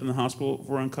ending up in the hospital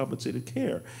for uncompensated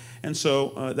care. And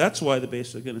so that's why the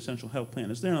basic and essential health plan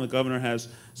is there. And the governor has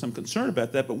some concern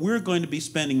about that, but we're going to be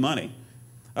spending money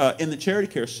in the charity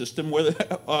care system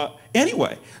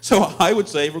anyway. So I would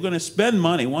say if we're going to spend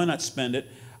money, why not spend it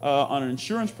on an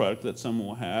insurance product that someone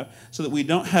will have, so that we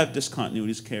don't have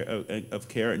discontinuities of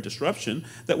care and disruption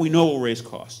that we know will raise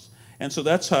costs. And so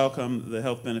that's how come the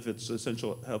health benefits,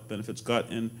 essential health benefits,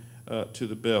 got in to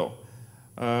the bill.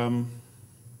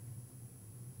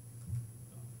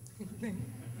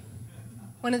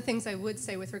 One of the things I would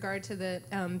say with regard to the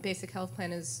basic health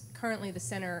plan is currently the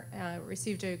center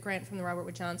received a grant from the Robert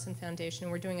Wood Johnson Foundation,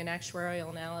 and we're doing an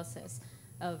actuarial analysis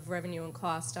of revenue and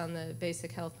cost on the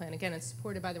basic health plan. Again, it's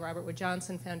supported by the Robert Wood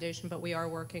Johnson Foundation, but we are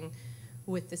working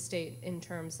with the state in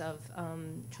terms of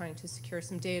trying to secure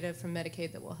some data from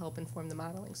Medicaid that will help inform the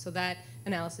modeling. So that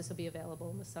analysis will be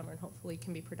available in the summer and hopefully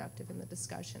can be productive in the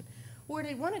discussion. Ward,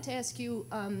 I wanted to ask you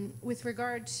with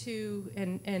regard to,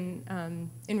 and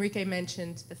Enrique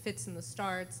mentioned the fits and the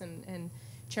starts, and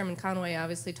Chairman Conway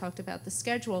obviously talked about the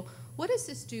schedule. What does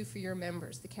this do for your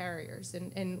members, the carriers?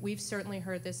 And we've certainly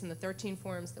heard this in the 13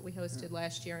 forums that we hosted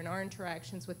last year in our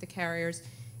interactions with the carriers.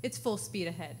 It's full speed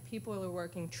ahead. People are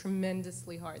working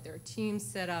tremendously hard. There are teams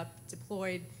set up,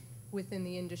 deployed within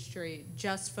the industry,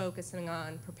 just focusing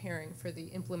on preparing for the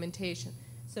implementation.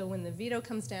 So when the veto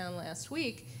comes down last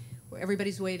week, where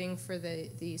everybody's waiting for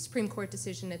the Supreme Court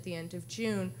decision at the end of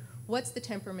June, what's the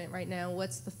temperament right now?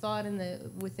 What's the thought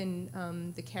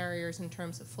within the carriers in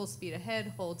terms of full speed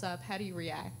ahead, holds up? How do you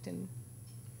react? And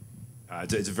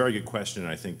it's a very good question,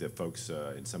 and I think that folks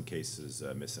in some cases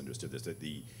misunderstood this. That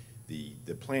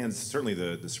the plans, certainly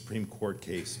the Supreme Court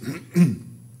case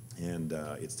and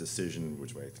its decision,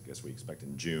 which I guess we expect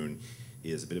in June,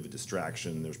 is a bit of a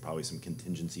distraction. There's probably some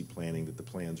contingency planning that the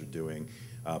plans are doing,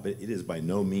 but it is by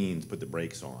no means put the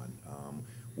brakes on.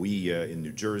 We, in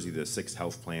New Jersey, the 6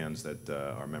 health plans that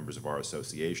are members of our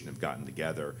association have gotten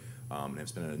together and have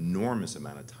spent an enormous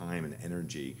amount of time and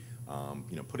energy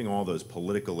putting all those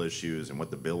political issues and what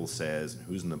the bill says and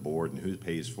who's on the board and who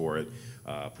pays for it,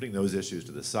 putting those issues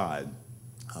to the side.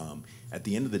 At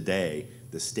the end of the day,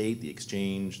 the state, the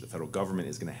exchange, the federal government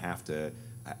is going to have to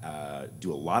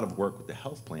do a lot of work with the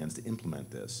health plans to implement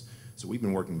this. So we've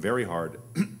been working very hard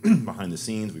behind the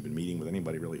scenes. We've been meeting with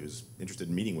anybody really who's interested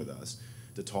in meeting with us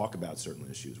to talk about certain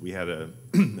issues. We had a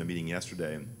meeting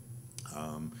yesterday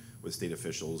with state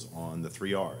officials on the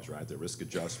 3 Rs, right? The risk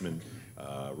adjustment,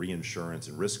 reinsurance,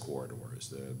 and risk corridors,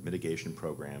 the mitigation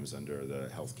programs under the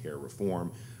healthcare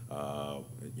reform,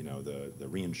 the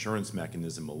reinsurance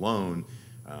mechanism alone,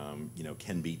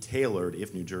 can be tailored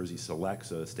if New Jersey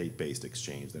selects a state-based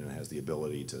exchange. Then it has the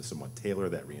ability to somewhat tailor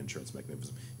that reinsurance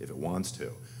mechanism if it wants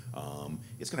to.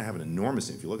 It's going to have an enormous,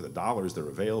 if you look at the dollars that are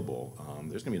available,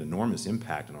 there's going to be an enormous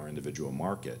impact on our individual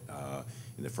market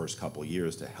in the first couple of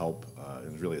years to help,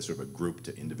 and really a sort of a group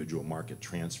to individual market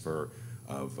transfer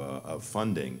of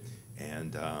funding,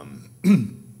 and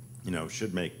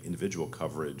should make individual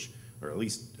coverage, or at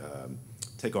least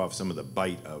take off some of the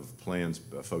bite of plans,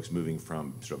 folks moving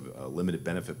from sort of limited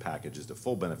benefit packages to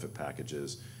full benefit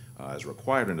packages as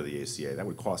required under the ACA. That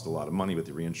would cost a lot of money, but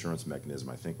the reinsurance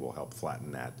mechanism, I think, will help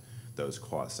flatten those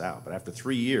costs out. But after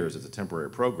 3 years, it's a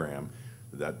temporary program,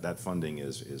 that funding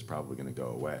is probably going to go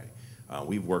away.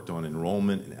 We've worked on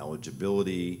enrollment and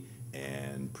eligibility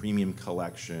and premium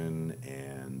collection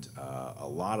and a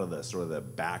lot of the sort of the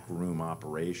backroom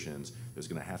operations. There's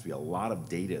going to have to be a lot of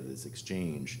data that's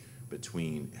exchanged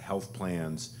between health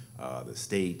plans, the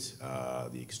state,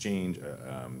 the exchange.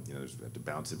 There's to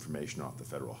bounce information off the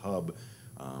federal hub.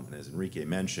 And as Enrique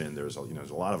mentioned, there's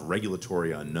a lot of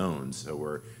regulatory unknowns. So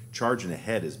we're charging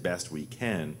ahead as best we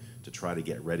can to try to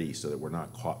get ready so that we're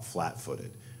not caught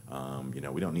flat-footed.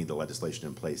 We don't need the legislation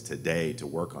in place today to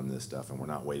work on this stuff, and we're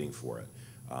not waiting for it.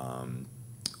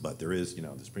 But there is,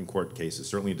 the Supreme Court case is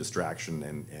certainly a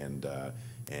distraction,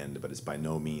 but it's by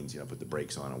no means, put the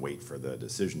brakes on and wait for the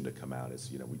decision to come out. It's,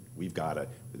 we've got to.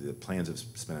 The plans have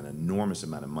spent an enormous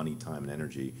amount of money, time, and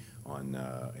energy on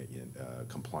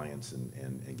compliance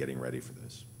and getting ready for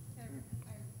this. I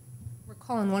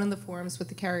recall in one of the forums with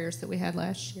the carriers that we had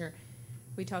last year,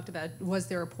 we talked about, was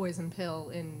there a poison pill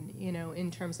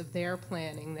in terms of their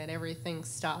planning that everything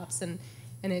stops, and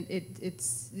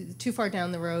it's too far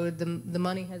down the road. The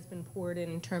money has been poured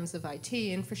in terms of IT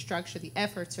infrastructure. The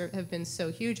efforts have been so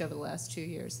huge over the last 2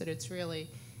 years that it's really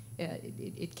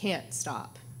it can't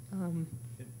stop.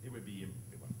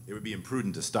 It would be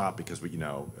imprudent to stop because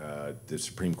the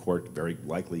Supreme Court very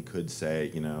likely could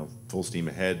say full steam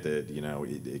ahead, that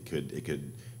it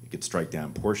could strike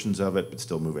down portions of it but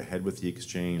still move ahead with the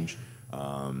exchange.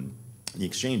 The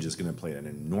exchange is going to play an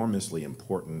enormously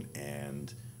important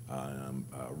and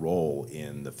role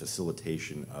in the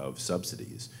facilitation of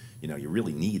subsidies. You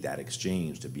really need that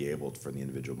exchange to be able for the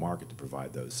individual market to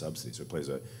provide those subsidies. So it plays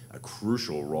a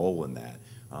crucial role in that.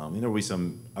 There will be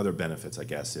some other benefits, I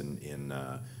guess, in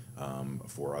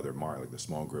for other like the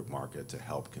small group market, to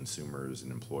help consumers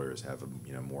and employers have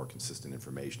more consistent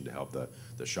information to help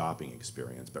the shopping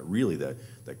experience. But really, the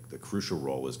crucial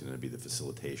role is going to be the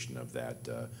facilitation of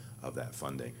that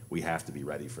funding. We have to be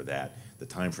ready for that. The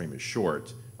time frame is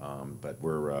short, but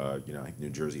we're I think New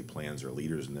Jersey plans are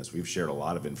leaders in this. We've shared a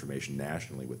lot of information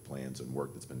nationally with plans and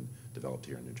work that's been developed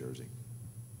here in New Jersey.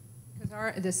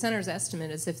 Because the center's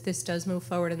estimate is if this does move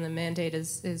forward and the mandate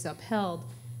is upheld,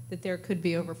 that there could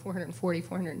be over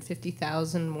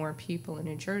 450,000 more people in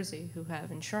New Jersey who have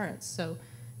insurance. So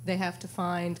they have to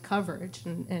find coverage,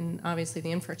 and obviously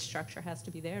the infrastructure has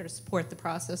to be there to support the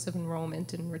process of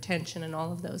enrollment and retention and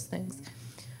all of those things.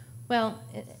 Well,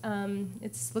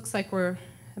 it looks like we're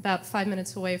about 5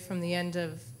 minutes away from the end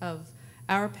of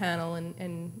our panel,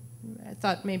 and I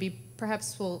thought maybe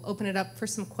perhaps we'll open it up for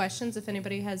some questions if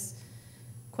anybody has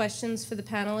questions for the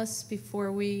panelists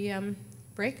before we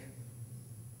break.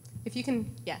 If you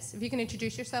can, yes, if you can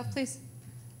introduce yourself, please.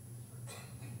 Good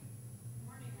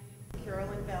morning, my name is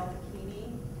Carolyn Baldacchini,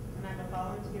 and I'm a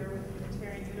volunteer with the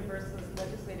Unitarian Universalist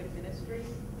Legislative Ministry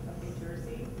of New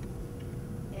Jersey.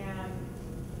 And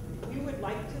we would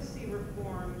like to see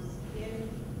reforms in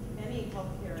any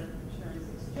healthcare insurance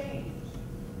exchange.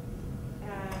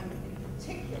 And in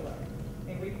particular,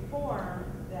 a reform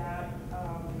that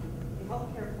the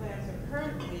healthcare plans are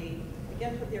currently,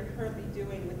 against what they're currently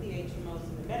doing with the HMOs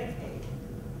and the Medicaid.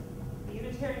 The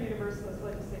Unitarian Universalist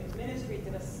Legislative Ministry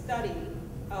did a study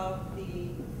of the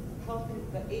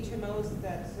HMOs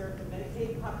that serve the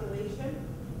Medicaid population,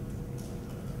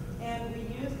 and we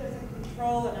used as a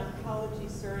control an oncology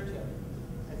surgeon,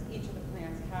 as each of the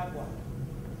plans have one.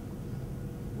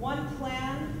 One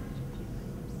plan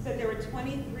said there were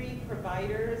 23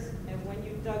 providers, and when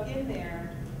you dug in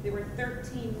there were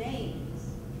 13 names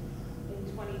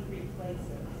in 23 places.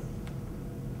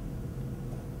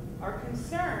 Our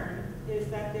concern is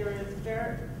that there is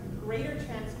greater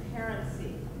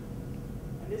transparency,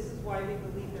 and this is why we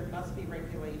believe there must be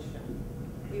regulation.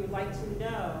 We would like to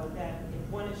know that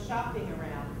if one is shopping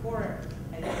around for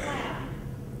a plan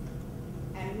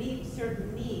and meets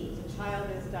certain needs, a child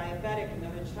is diabetic,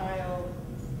 another child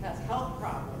has health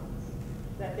problems,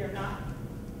 that they're not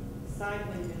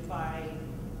sidewinded by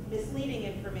misleading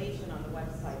information on the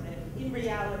website. That if in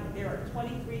reality there are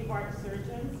 23 heart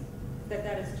surgeons,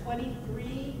 that is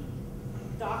 23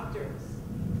 doctors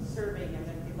serving, and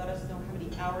that they let us know how many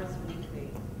hours weekly.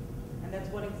 And that's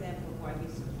one example of why we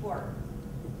support.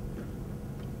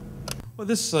 Well,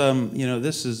 this,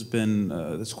 this has been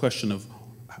this question of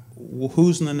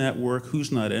who's in the network,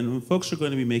 who's not, and folks are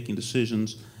going to be making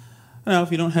decisions. Now,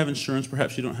 if you don't have insurance,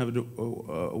 perhaps you don't have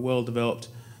a well-developed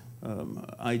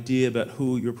idea about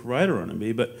who your provider ought to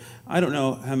be, but I don't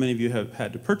know how many of you have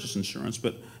had to purchase insurance,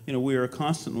 but we are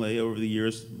constantly, over the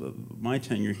years, my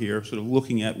tenure here, sort of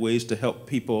looking at ways to help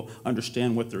people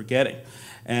understand what they're getting.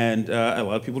 And a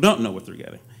lot of people don't know what they're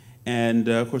getting. And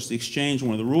of course, the exchange,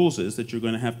 one of the rules is that you're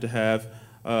going to have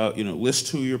list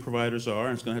who your providers are,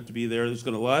 and it's going to have to be there. There's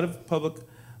going to be a lot of public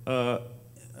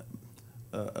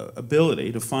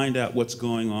ability to find out what's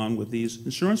going on with these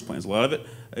insurance plans. A lot of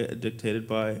it dictated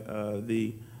by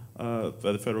the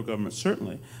federal government,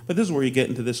 certainly. But this is where you get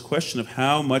into this question of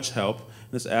how much help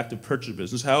in this active purchase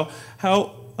business, how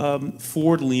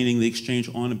forward-leaning the exchange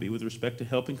ought to be with respect to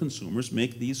helping consumers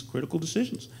make these critical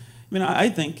decisions. I mean, I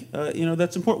think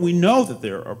that's important. We know that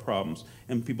there are problems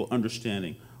in people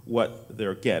understanding what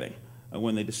they're getting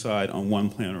when they decide on one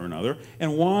plan or another,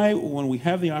 and why, when we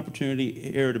have the opportunity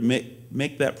here to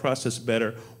make that process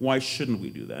better, why shouldn't we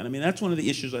do that? I mean, that's one of the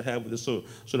issues I have with this sort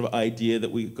of idea that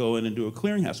we go in and do a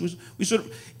clearinghouse. We sort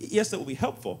of, yes, that will be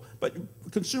helpful, but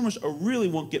consumers really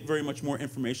won't get very much more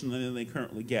information than they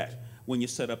currently get when you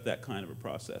set up that kind of a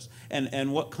process,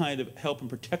 and what kind of help and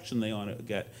protection they ought to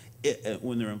get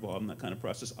when they're involved in that kind of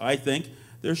process. I think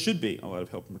there should be a lot of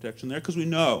help and protection there, because we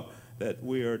know that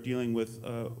we are dealing with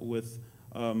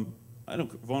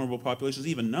vulnerable populations.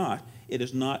 Even not, it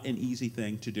is not an easy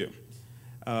thing to do.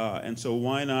 And so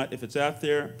why not, if it's out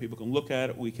there, people can look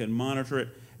at it, we can monitor it,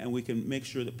 and we can make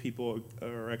sure that people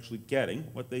are actually getting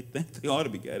what they think they ought to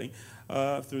be getting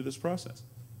through this process.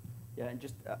 Yeah, and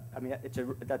just, I mean, I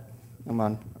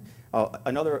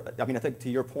think to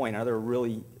your point, another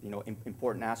really,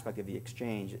 important aspect of the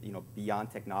exchange,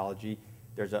 beyond technology,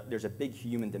 there's a big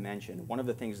human dimension. One of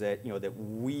the things that, that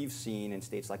we've seen in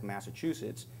states like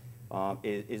Massachusetts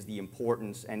is the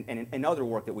importance, and other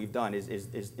work that we've done is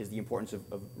the importance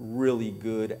of really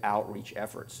good outreach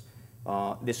efforts.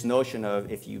 This notion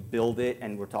of if you build it,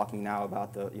 and we're talking now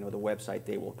about the website,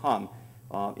 they will come.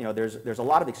 There's a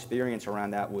lot of experience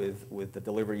around that with the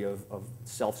delivery of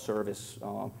self-service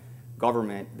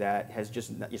government that has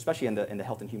just, especially in the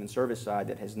Health and Human Service side,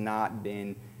 that has not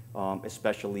been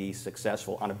especially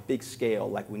successful on a big scale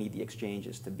like we need the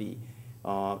exchanges to be.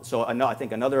 So I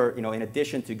think another, in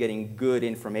addition to getting good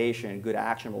information, good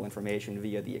actionable information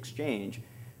via the exchange,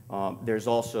 there's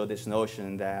also this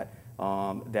notion that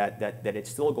that it's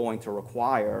still going to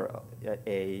require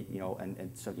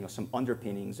some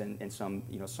underpinnings and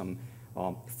some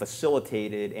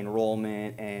facilitated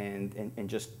enrollment and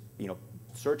just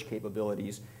search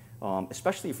capabilities,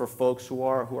 especially for folks who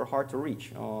are hard to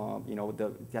reach.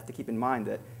 You have to keep in mind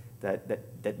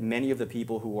that many of the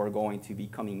people who are going to be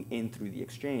coming in through the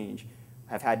exchange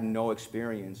have had no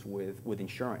experience with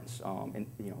insurance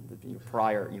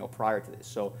prior to this.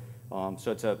 So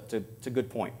it's a good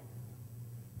point.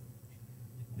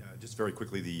 Just very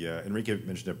quickly, Enrique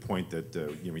mentioned a point that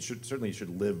we certainly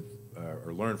should live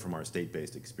or learn from our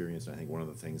state-based experience. And I think one of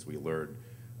the things we learned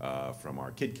from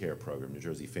our Kid Care program, New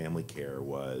Jersey Family Care,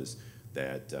 was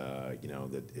that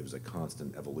that it was a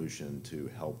constant evolution to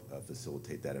help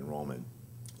facilitate that enrollment.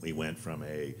 We went from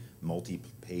a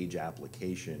multi-page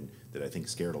application that I think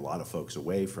scared a lot of folks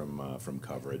away from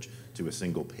coverage to a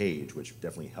single page, which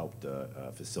definitely helped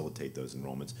facilitate those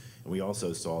enrollments. And we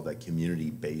also saw that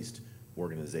community-based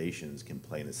organizations can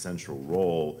play an essential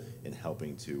role in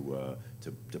helping to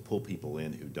pull people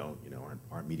in who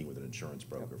aren't meeting with an insurance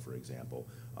broker, for example,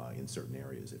 in certain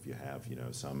areas. If you have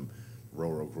some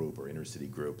rural group or inner city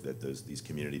group, that these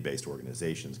community-based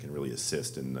organizations can really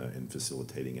assist in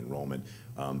facilitating enrollment.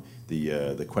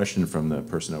 The question from the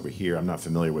person over here, I'm not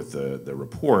familiar with the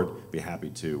report. Be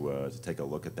happy to take a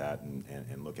look at that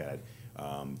and look at it.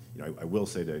 I will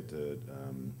say to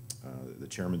the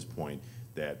chairman's point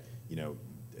that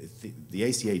the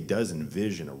ACA does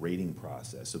envision a rating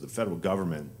process. So the federal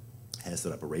government has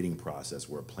set up a rating process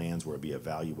where plans will be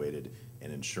evaluated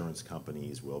and insurance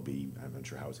companies will be, I'm not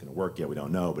sure how it's going to work yet, we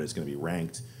don't know, but it's going to be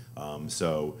ranked.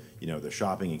 So the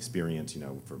shopping experience,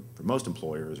 for most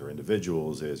employers or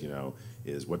individuals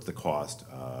is what's the cost,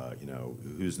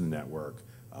 who's in the network,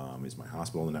 is my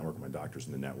hospital in the network, my doctor's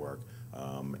in the network,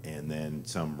 and then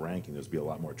some ranking. There's be a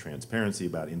lot more transparency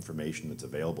about information that's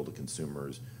available to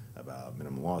consumers about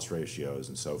minimum loss ratios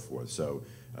and so forth. So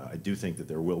I do think that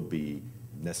there will be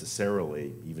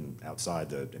necessarily, even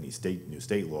outside any new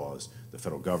state laws, the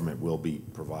federal government will be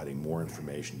providing more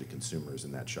information to consumers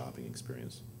in that shopping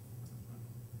experience.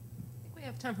 I think we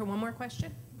have time for one more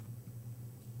question.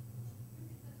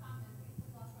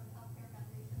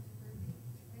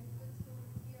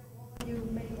 You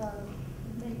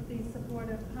make these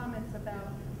supportive comments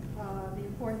about the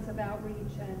importance of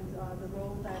outreach and the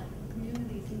role that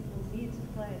communities will need to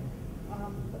play.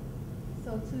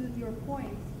 So to your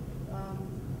point,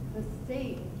 the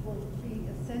state will be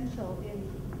essential in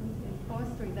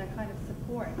fostering that kind of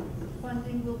support.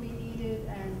 Funding will be needed,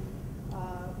 and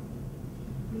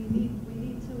we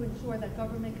need to ensure that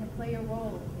government can play a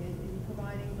role in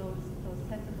providing those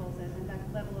tentacles and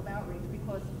that level of outreach,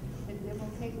 because it will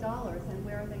take dollars, and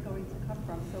where are they going to come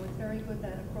from? So it's very good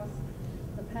that across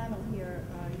the panel here,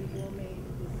 you all made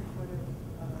these supportive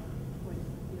points.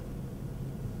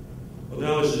 Well,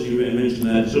 dollars, as you mentioned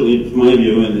that, certainly from my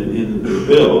view in the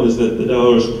bill, is that the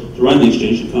dollars to run the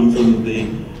exchange should come from the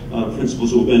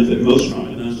principals who will benefit most from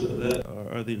it, and that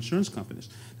are the insurance companies.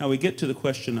 Now we get to the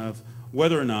question of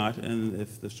whether or not, and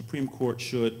if the Supreme Court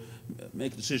should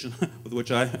make a decision with which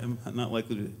I am not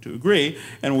likely to agree,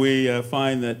 and we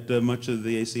find that much of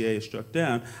the ACA is struck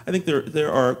down, I think there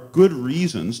are good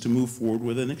reasons to move forward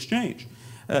with an exchange.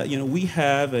 We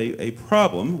have a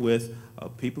problem with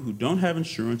people who don't have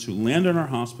insurance, who land in our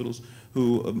hospitals,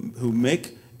 who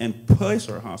make and place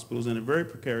our hospitals in a very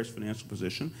precarious financial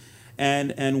position,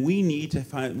 and we need to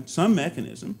find some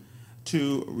mechanism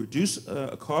to reduce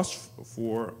a cost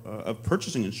of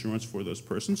purchasing insurance for those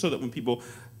persons, so that when people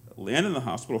land in the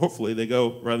hospital, hopefully they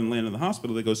go, rather than land in the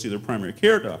hospital, they go see their primary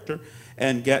care doctor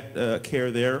and get care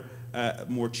there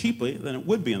more cheaply than it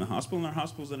would be in the hospital, and our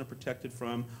hospitals then are protected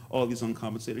from all these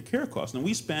uncompensated care costs. Now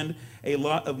we spend a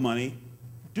lot of money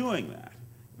doing that,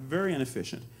 very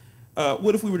inefficient.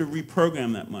 What if we were to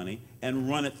reprogram that money and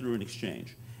run it through an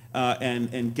exchange?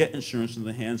 And get insurance into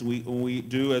the hands, and we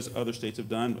do, as other states have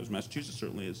done, as Massachusetts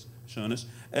certainly has shown us,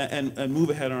 and move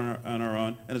ahead on our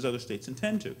own, and as other states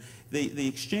intend to. The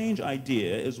exchange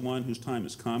idea is one whose time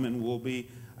has come and will be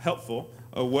helpful,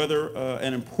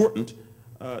 and important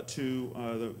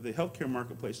to the healthcare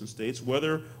marketplace in states,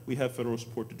 whether we have federal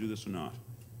support to do this or not.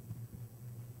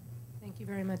 Thank you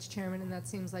very much, Chairman, and that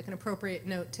seems like an appropriate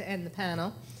note to end the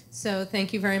panel. So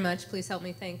thank you very much. Please help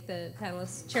me thank the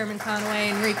panelists, Chairman Conaway,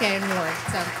 Enrique, and Ward.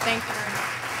 So thank you very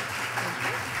much.